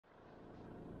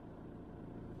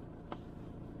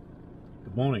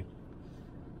Good morning.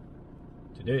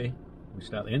 Today we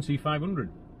start the NC500.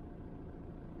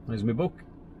 There's my book.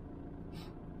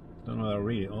 Don't know how to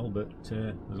read it all, but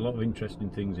there's a lot of interesting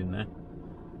things in there.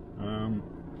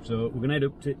 So we're going to head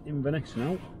up to Inverness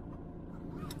now,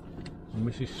 and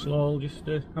Mrs. Slaws will just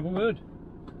have a word.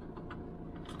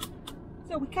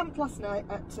 So we camped last night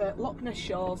at Loch Ness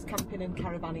Shores Camping and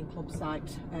Caravanning Club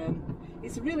site.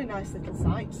 It's a really nice little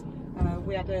site.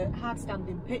 We had a hard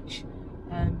standing pitch.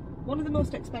 One of the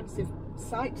most expensive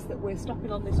sites that we're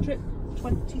stopping on this trip,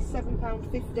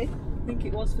 £27.50 I think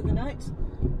it was for the night.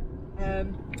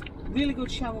 Really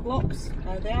good shower blocks,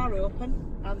 they are open,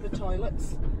 and the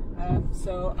toilets.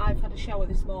 So I've had a shower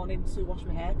this morning to wash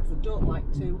my hair, because I don't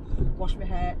like to wash my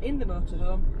hair in the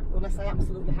motorhome unless I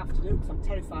absolutely have to do, because I'm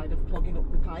terrified of clogging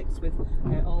up the pipes with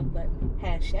all the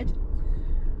hair shed.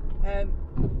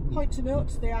 Point to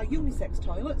note, they are unisex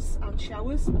toilets and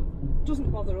showers.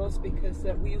 Doesn't bother us because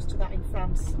we're used to that in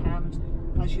France, and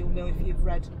as you'll know if you've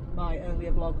read my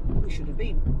earlier blog, we should have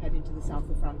been heading to the south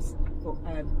of France, but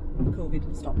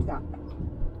COVID stopped that.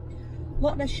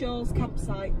 Loch Ness Shores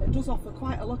campsite does offer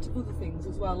quite a lot of other things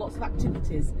as well, lots of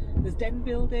activities. There's den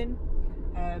building,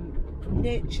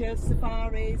 nature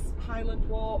safaris, highland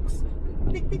walks.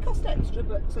 They cost extra,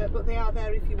 but they are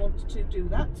there if you want to do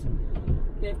that.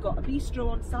 They've got a bistro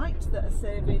on site that are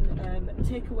serving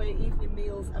takeaway evening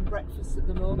meals and breakfasts at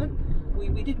the moment. We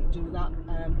didn't do that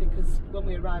because when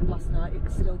we arrived last night it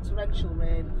was still torrential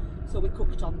rain, so we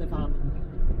cooked on the van.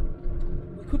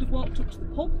 We could have walked up to the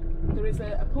pub. There is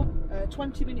a pub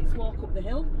 20 minutes walk up the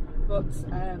hill, but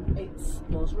it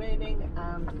was raining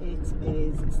and it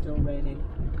is still raining.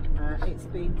 It's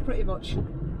been pretty much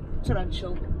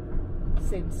torrential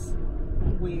since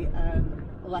we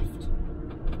left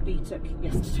BTEC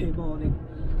yesterday morning.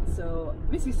 So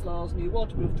Mrs. Slaws' new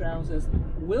waterproof trousers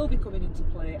will be coming into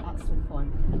play at some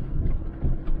point.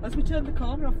 As we turn the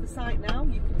corner off the site now,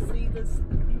 you can see there's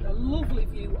a lovely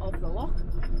view of the loch.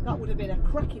 That would have been a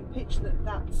cracking pitch that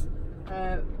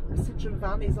Citroen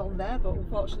van is on there, but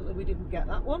unfortunately we didn't get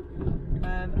that one.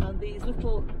 And these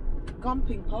little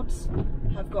glamping pods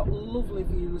have got lovely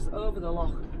views over the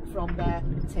loch from their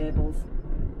tables.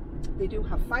 They do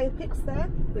have fire pits there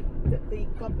that the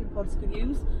glamping pods can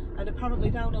use, and apparently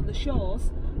down on the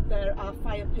shores there are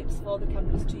fire pits for the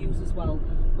campers to use as well,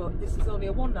 but this is only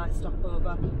a one night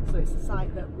stopover, so it's a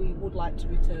site that we would like to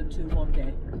return to one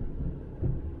day.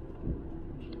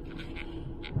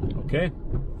 Okay,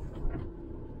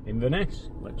 Inverness,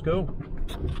 let's go.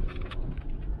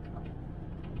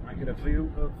 I get a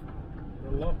view of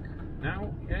the loch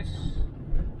now, yes.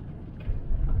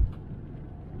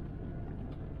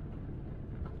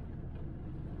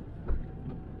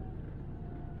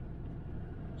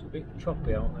 It's a bit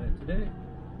choppy out there today.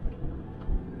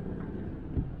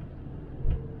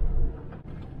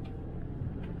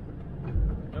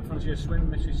 Don't fancy a swim,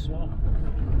 Mrs. Slaws?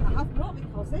 I have brought me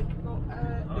cosy, but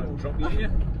I'll no. drop you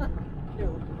here.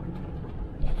 No.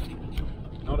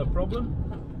 Not a problem.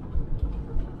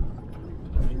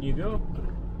 In you go.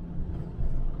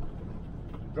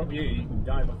 Drop you, you can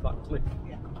dive off that cliff.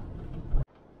 Yeah.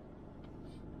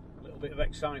 A little bit of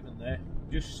excitement there.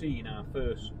 Just seen our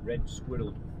first red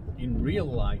squirrel in real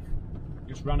life.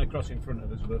 Just ran across in front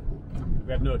of us, but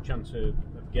we had no chance of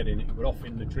getting it. We're off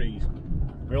in the trees.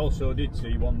 We also did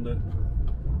see one that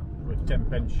was 10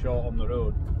 pence short on the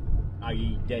road,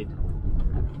 i.e. dead.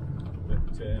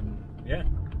 But yeah,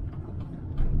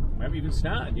 we haven't even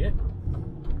started yet.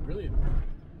 Brilliant.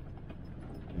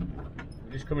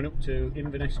 We're just coming up to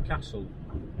Inverness Castle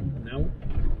now.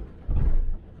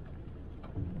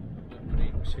 Don't know if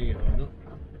you can see it or not.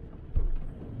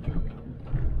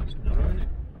 It's narrow, isn't it?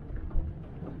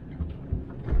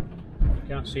 You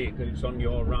can't see it because it's on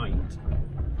your right. So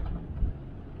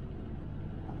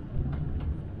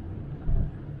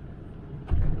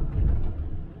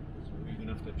we're going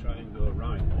to have to try and go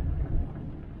right.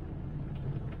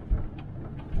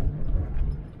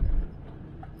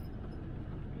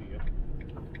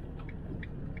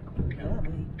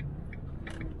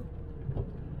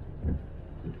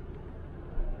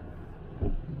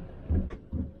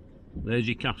 There's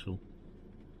your castle.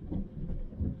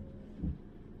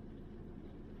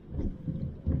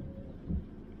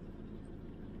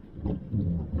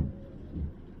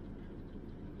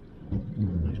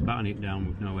 It's batting it down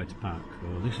with nowhere to park,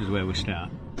 so this is where we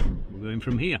start. We're going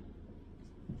from here.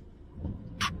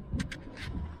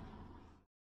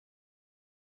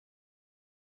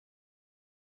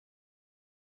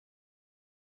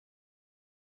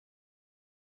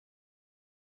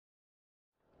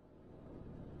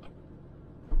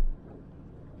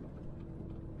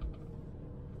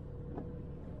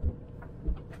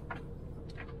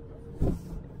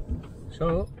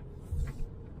 So,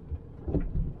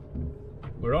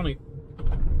 we're on it.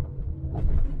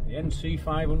 The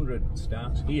NC500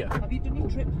 starts here. Have you done your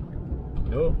trip?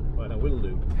 No, but I will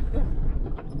do.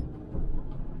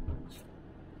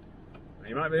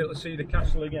 You might be able to see the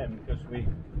castle again because we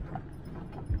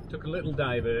took a little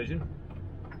diversion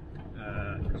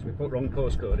because we put wrong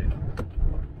postcode in,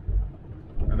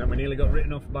 and then we nearly got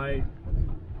written off by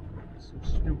some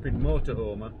stupid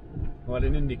motorhomer who had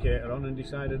an indicator on and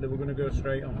decided that we're going to go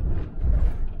straight on.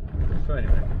 So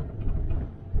anyway,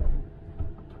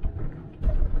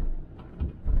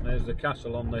 there's the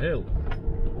castle on the hill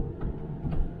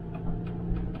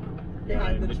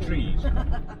behind the trees.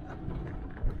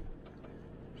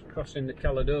 Crossing the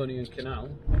Caledonian Canal.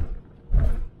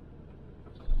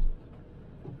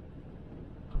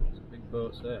 There's big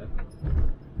boats there.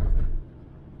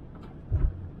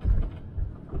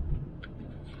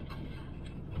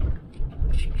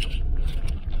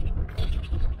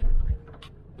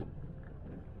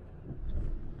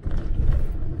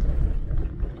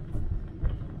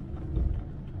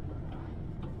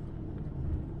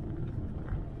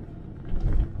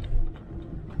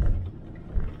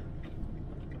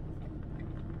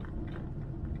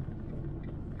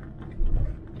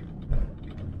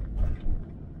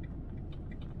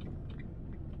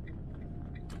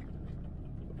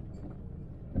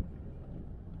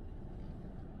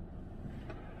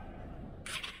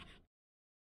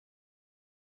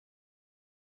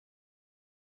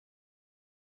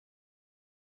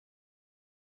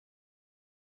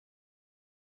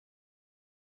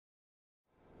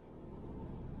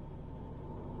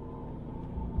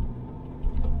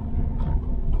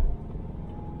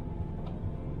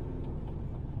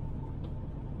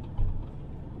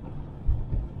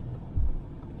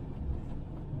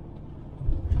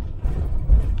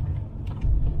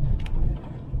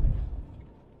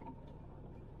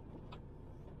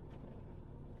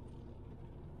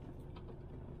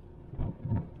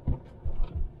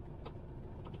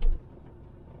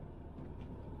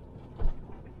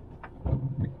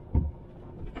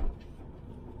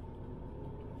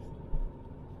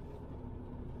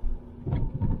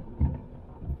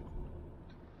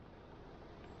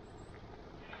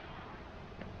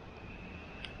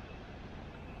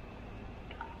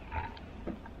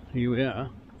 Here we are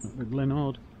at the Glen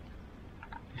Ord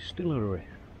Distillery.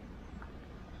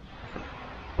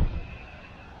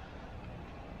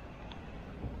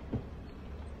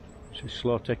 This is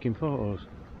Slaw taking photos.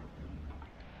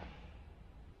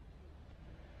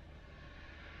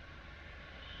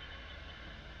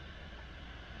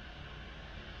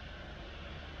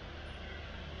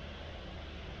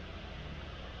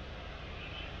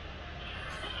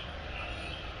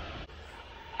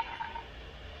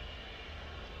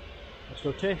 Let's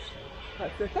go taste.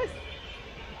 Let's go taste.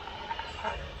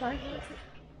 Sorry.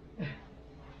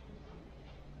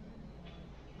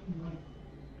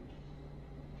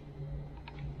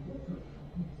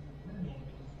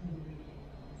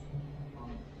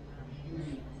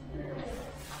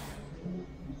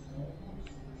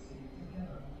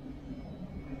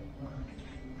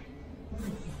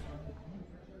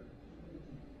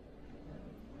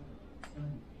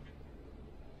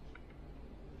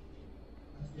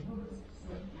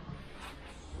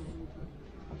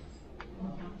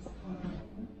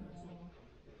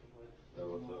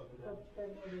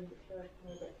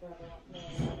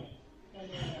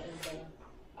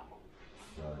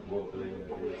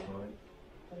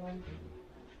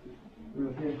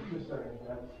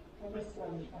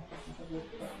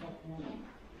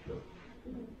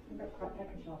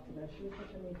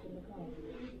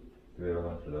 Do we have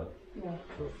enough for that? Yeah.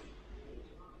 Sure.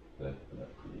 There, enough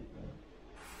to eat now.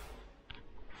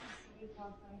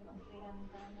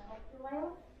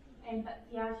 But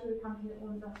the actual company that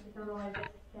owns us is allowed to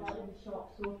sell it in the shop,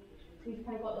 so we've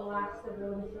kind of got the last of the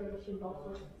limited edition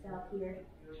bottles to sell here.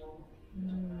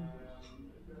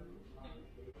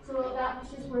 So that was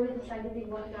just where we decided we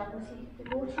wanted our recipe to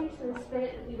go to. So the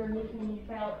spirit that we were making, we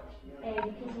felt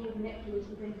because we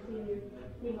manipulated into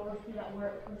the whiskey that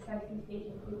worked for the Southeast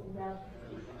Asian foods as well.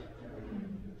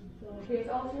 So there's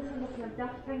also a Singleton of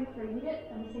Duck Pound per unit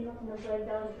and a Singleton of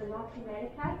Blendell for North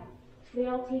America. They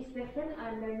all taste different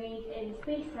and they're made in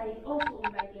Speyside, also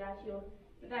owned by Diageo.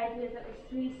 But the idea is that there's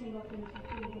 3 Singletons in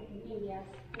 3 different areas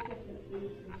with different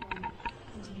foods and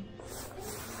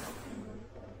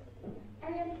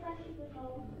Any other questions at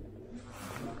all?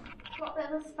 Got a bit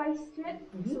of a spice to it,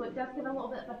 so it does give a little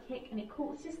bit of a kick and it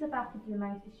coats just the back of your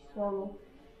mouth as you swallow.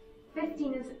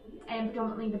 15 is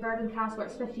predominantly the bourbon cask, where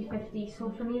it's 50-50. So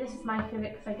for me, this is my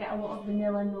favourite because I get a lot of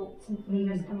vanilla notes and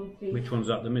flavours coming through. Which one's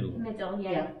at the middle? Middle,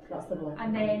 yeah. Yeah, that's the blend.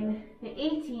 And then the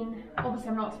 18, obviously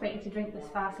I'm not expecting to drink this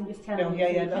fast, I'm just telling No,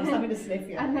 you. yeah, I was having a sniff,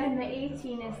 yeah. And then the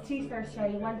 18 is 2/3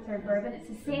 sherry, 1/3 bourbon. It's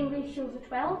the same ratio as the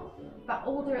 12, but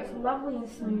older, it's lovely and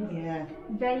smooth. Yeah,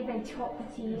 Very, very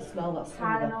chocolatey. smell that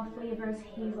Caramel flavours,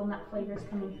 hazelnut flavours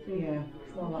coming through. Yeah,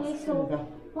 smell Okay, that so smoother.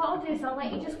 what I'll do is I'll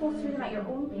let you just go through them at your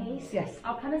own pace. Yes.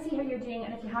 I'll come and see how you're doing,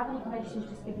 and if you have any questions,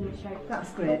 just give me a shout.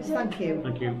 That's great, thank you.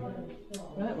 Thank you.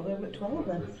 Right, well, we're at 12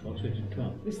 then. What's this?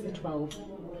 12? This is the 12.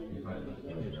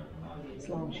 It's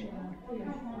launch.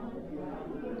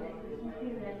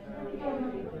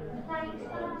 Thanks,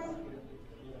 bye.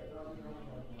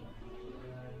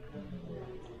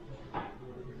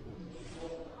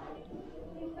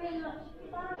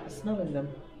 Smelling them,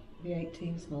 the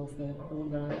 18 smells the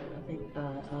one that I think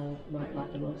I might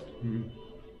like the most. Mm.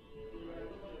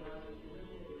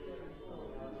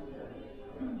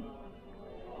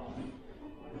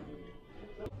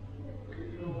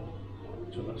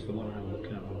 So that's the one I'm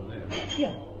looking at over there.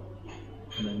 Yeah,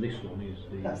 And then this one is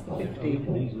the... That's the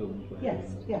 15. These are the ones where-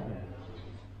 yes, yeah.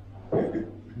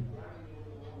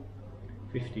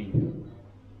 15.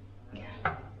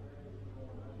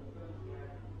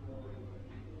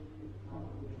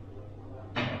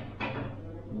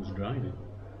 Who's driving?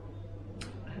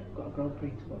 I've got a Grand Prix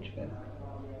to watch then.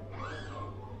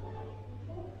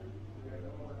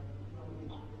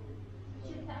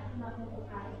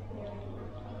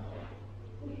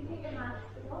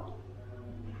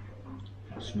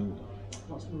 That's smoother.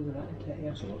 Not smoother that, isn't it? Yeah.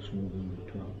 That's a lot smoother than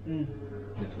the 12. Mm.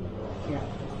 Definitely. Yeah.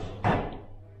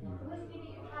 The whiskey that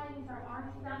you're trying is our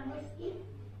artisan whiskey.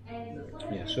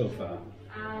 Yeah, so far.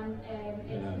 And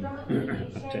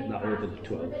I'd take that over the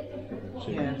 12. So,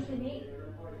 Yeah.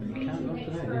 and you can't go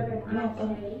to that, yeah. It's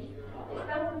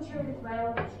well matured as well,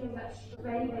 which gives it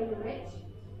very, very rich.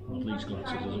 Want these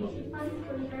glasses as well. Fun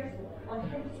flavours on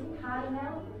hints of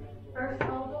caramel. First of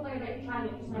all, don't worry about trying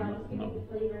it just now, just give it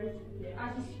the flavours.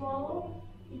 As you swallow,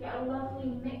 you get a lovely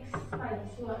mixed spice,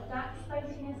 so that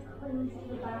spiciness clings to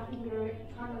the back of your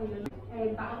tongue.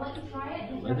 But I'll let you try it,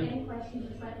 and if you have any questions,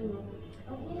 just let me know.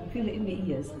 Okay? I feel it in my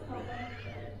ears.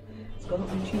 It's got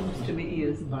some tubes to my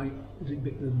ears. Right, is it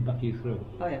bit the back of your throat?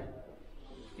 Oh yeah.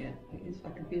 Yeah, it is. I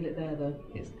can feel it there though.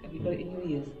 Have you got it in your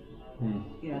ears? Mm.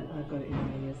 Yeah, I've got it in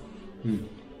my ears. Mm.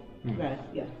 Mm. There,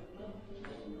 yeah.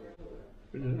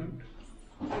 Brilliant.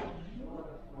 I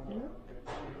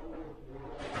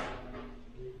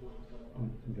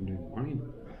think I'm doing wine.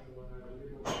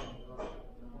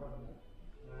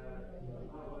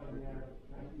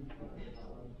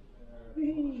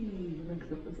 Whee!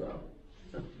 Mix up as well.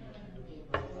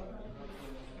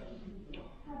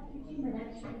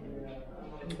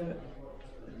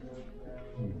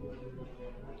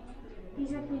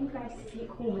 These are for you guys to take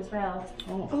home as well.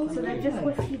 Oh, So they're just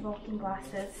whiskey vodka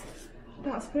glasses.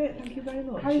 That's great, thank you very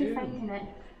much. How are you finding it?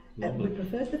 We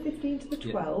preferred the 15 to the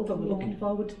 12 and we're looking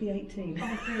forward to the 18.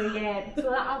 Okay, yeah.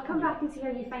 So I'll come back and see how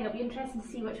you find it. It'll be interesting to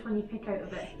see which one you pick out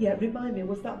of it. Yeah, remind me,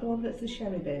 was that the one that's the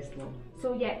sherry based one?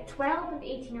 So yeah, 12 and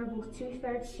 18 are both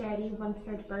 2/3 sherry,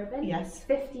 1/3 bourbon. Yes.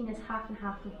 15 is half and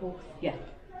half of both. Yeah.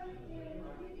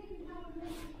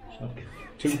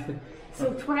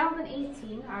 So 12 and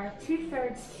 18 are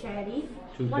 2/3 sherry,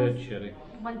 2/3 sherry.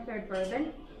 1/3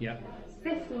 bourbon. Yeah.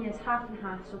 15 is half and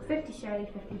half, so 50 sherry,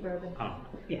 50 bourbon. Ah.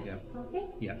 Yeah. Yeah. Okay?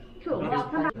 Yeah. Cool. Well, I'll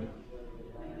come back.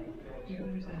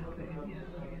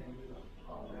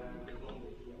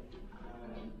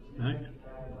 Right.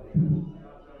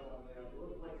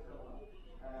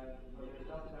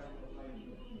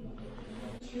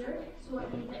 Sure. So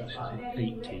it means it's got a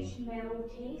very rich, mellow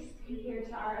taste compared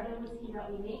to our other whiskey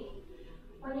that we make.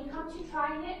 When you come to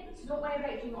trying it, so don't worry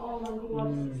about doing it all in one go.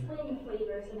 I'll just explain the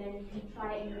flavours and then you can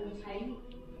try it in your own time.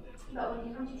 But when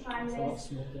you come to trying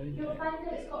this, you'll find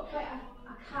that it's got quite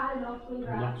a caramel flavour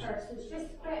at first. So it's just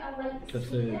quite a light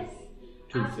sweetness.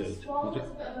 As you swallow, it's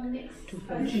a bit of a mixed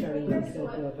 2/3 sherry, 1/3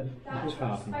 bourbon. It's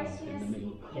half and half in the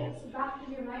middle. Hits the back of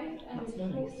your mouth and That's it's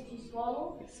nice. close if you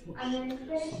swallow. And then the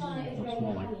finish on it is Looks very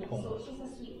more like honey, pop. so it's just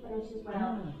a sweet finish as well.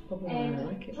 Ah, probably why I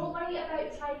like it. Don't worry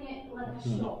about trying it like a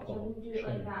shot, so don't do it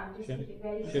like that. Just take it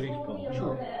very Sherry's slowly, pop, a little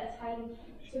sure. bit at a time.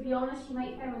 To be honest, you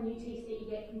might find when you taste it, you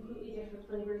get completely different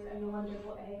flavours and you'll wonder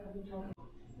what the heck I've been talking about.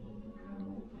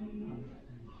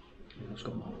 That's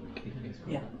got more of a kick.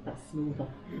 Yeah, that's smoother.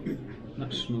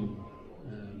 That's smooth.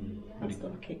 That's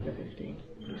got a kick for 15.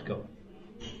 That's got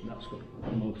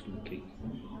most of the kick.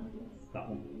 That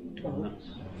one. 12. And that's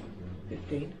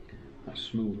 15.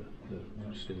 smoother.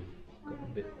 But still got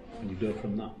a bit. When you go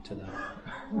from that to that.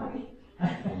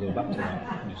 We'll go back to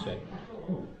that in a sec.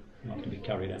 Not to be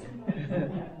carried out. So a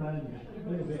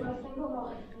single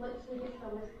malt is literally just a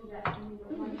whiskey that can be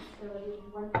one distillery,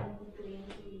 120 grains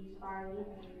to be used barley,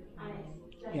 and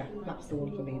it's just Yeah, that's the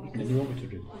one for me. And you want me to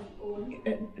drink?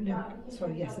 No,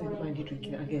 sorry, yes, I didn't mind you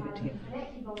drinking it. I gave it to you.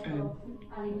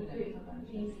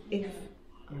 If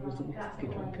I was a whiskey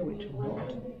drinker, which I'm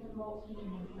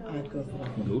not, I'd go for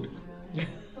that one. Good.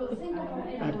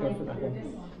 I'd go for that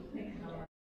one.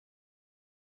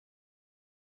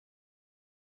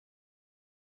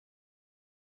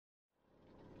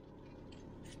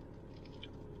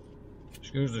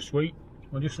 Excuse the sweet.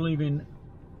 We're just leaving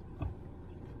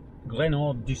Glen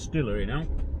Ord Distillery now,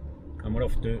 and we're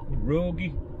off to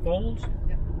Rogie Falls.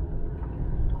 Yep.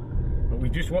 But we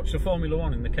just watched the Formula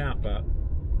 1 in the car park,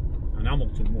 and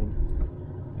Hamilton won.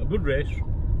 A good race.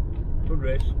 Good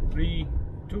race.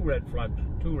 Two red flags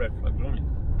running.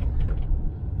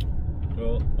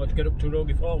 So let's get up to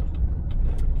Rogie Falls,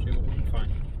 see what we can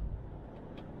find.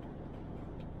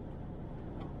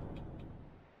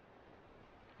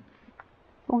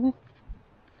 Okay.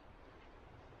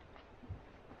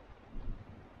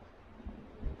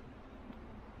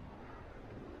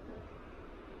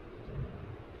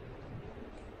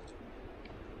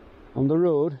 On the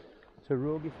road to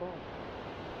Rogie Falls.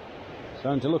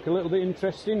 Starting to look a little bit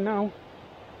interesting now.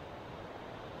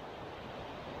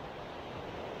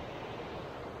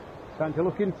 Starting to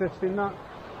look interesting, that.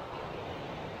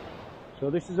 So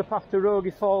this is a path to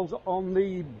Rogie Falls on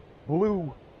the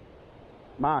blue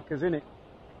markers, isn't it?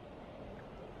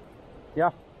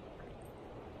 Yeah?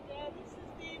 Yeah, this is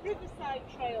the Riverside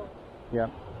Trail. Yeah.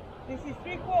 This is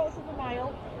 3/4 of a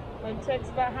mile and takes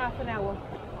about half an hour.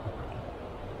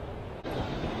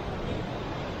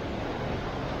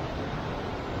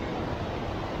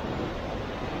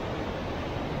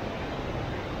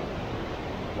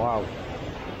 Wow.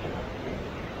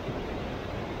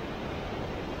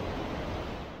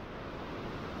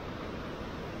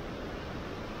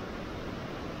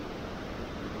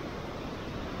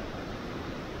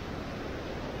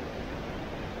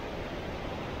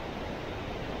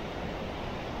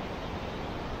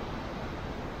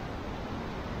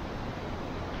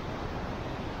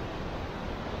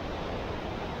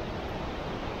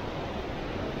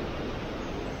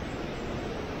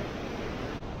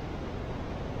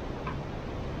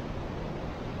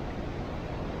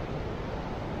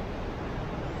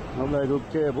 Not very good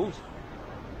cables.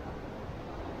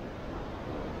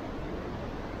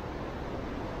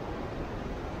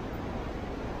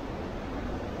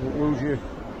 Don't lose your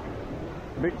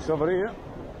bits over here.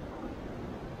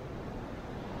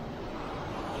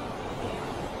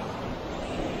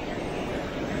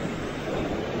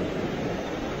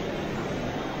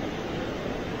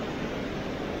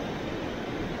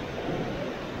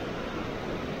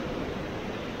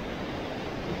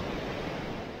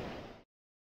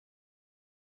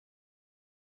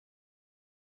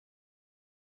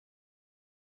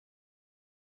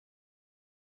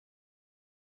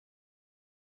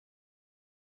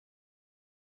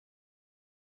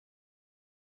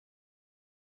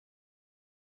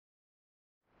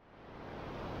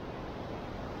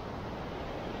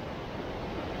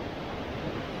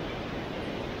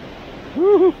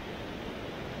 Woohoo!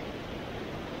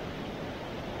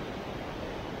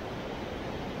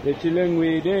 It's a long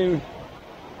way down.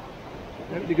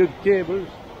 Out the good cables.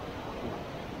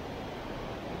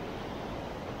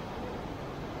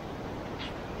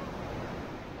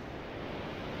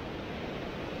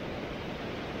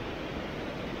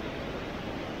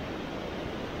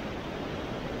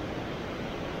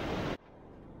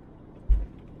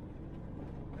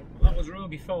 That was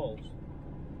Rogie Falls.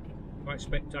 Quite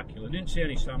spectacular. Didn't see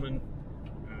any salmon.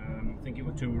 I think it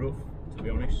was too rough, to be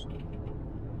honest.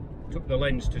 Took the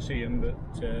lens to see them, but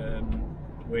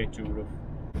way too rough.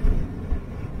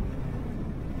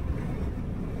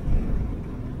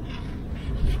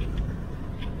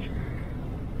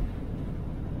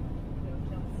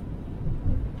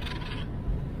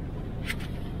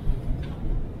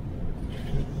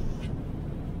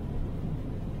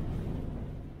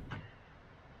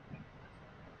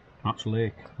 That's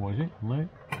lake. What is it? Lake?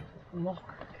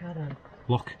 Lochcarron.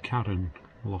 Lochcarron.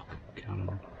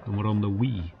 Lochcarron. And we're on the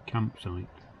wee campsite.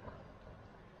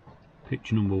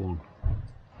 Pitch number 1.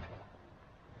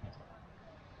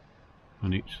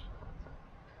 And it's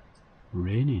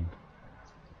raining.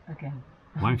 Again.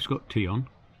 Wife's got tea on.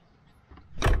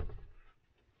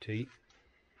 Tea.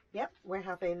 Yep, we're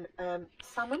having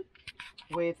salmon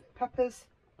with peppers,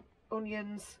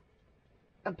 onions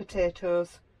and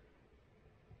potatoes,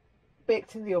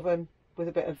 baked in the oven with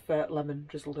a bit of lemon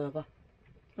drizzled over.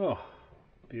 Oh,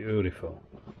 beautiful.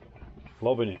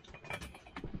 Loving it.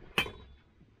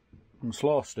 And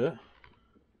Slauster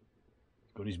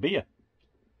got his beer.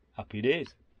 Happy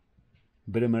days.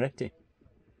 Bit of Moretti.